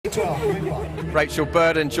Rachel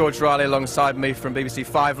Bird and George Riley alongside me from BBC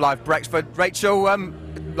 5 Live Brexford. Rachel,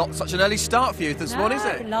 not such an early start for you this morning, is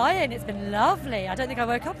it? Lying, it's been lovely. I don't think I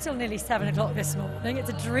woke up till nearly 7 o'clock this morning. It's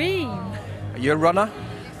a dream. Are you a runner?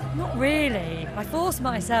 Not really. I force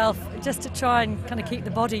myself just to try and kind of keep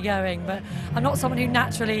the body going, but I'm not someone who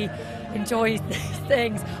naturally enjoys these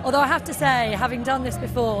things. Although I have to say, having done this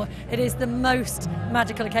before, it is the most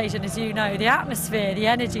magical occasion, as you know. The atmosphere, the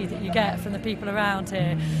energy that you get from the people around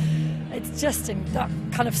here, it's just that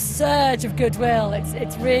kind of surge of goodwill.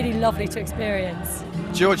 It's really lovely to experience.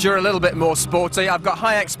 George, you're a little bit more sporty. I've got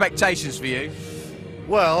high expectations for you.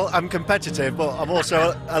 Well, I'm competitive, but I'm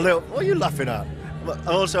also a little... What are you laughing at? I'm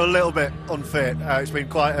also a little bit unfit. It's been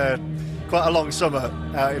quite a long summer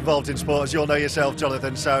involved in sport, as you'll know yourself,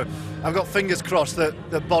 Jonathan. So I've got fingers crossed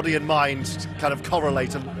that the body and mind kind of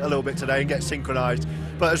correlate a little bit today and get synchronised.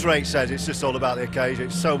 But as Rach said, it's just all about the occasion.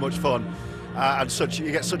 It's so much fun. And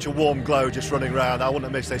you get such a warm glow just running around. I wouldn't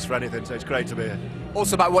have missed this for anything, so it's great to be here.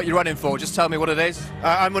 Also about what you're running for, just tell me what it is.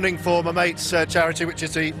 I'm running for my mate's charity, which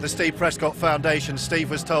is the Steve Prescott Foundation. Steve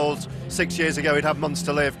was told 6 years ago he'd have months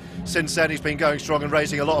to live. Since then he's been going strong and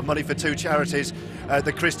raising a lot of money for two charities,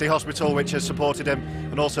 the Christie Hospital, which has supported him,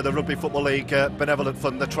 and also the Rugby Football League Benevolent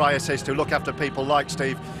Fund, the Tri-Assist, who look after people like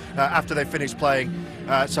Steve after they've finished playing.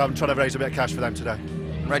 So I'm trying to raise a bit of cash for them today.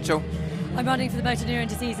 Rachel? I'm running for the Motor Neurone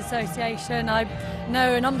Disease Association. I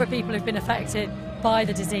know a number of people who've been affected by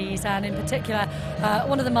the disease, and in particular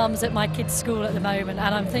one of the mums at my kids' school at the moment,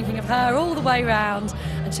 and I'm thinking of her all the way round,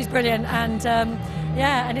 and she's brilliant, and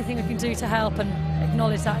yeah, anything we can do to help and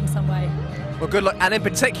acknowledge that in some way. Well, good luck, and in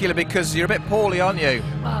particular because you're a bit poorly, aren't you?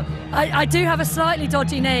 I do have a slightly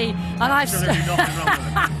dodgy knee, and I've... Absolutely nothing wrong with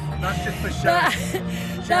it. That's just for show.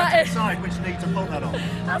 She has to decide which knee to put that on.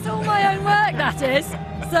 That's all my own work, that is.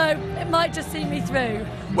 So it might just see me through.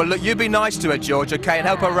 Well, look, you be nice to her, George, OK, and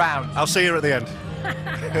help her round. I'll see you at the end.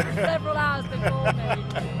 Several hours before me.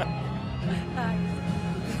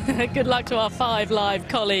 Thanks. Good luck to our 5 Live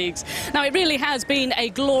colleagues. Now, it really has been a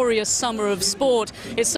glorious summer of sport. It's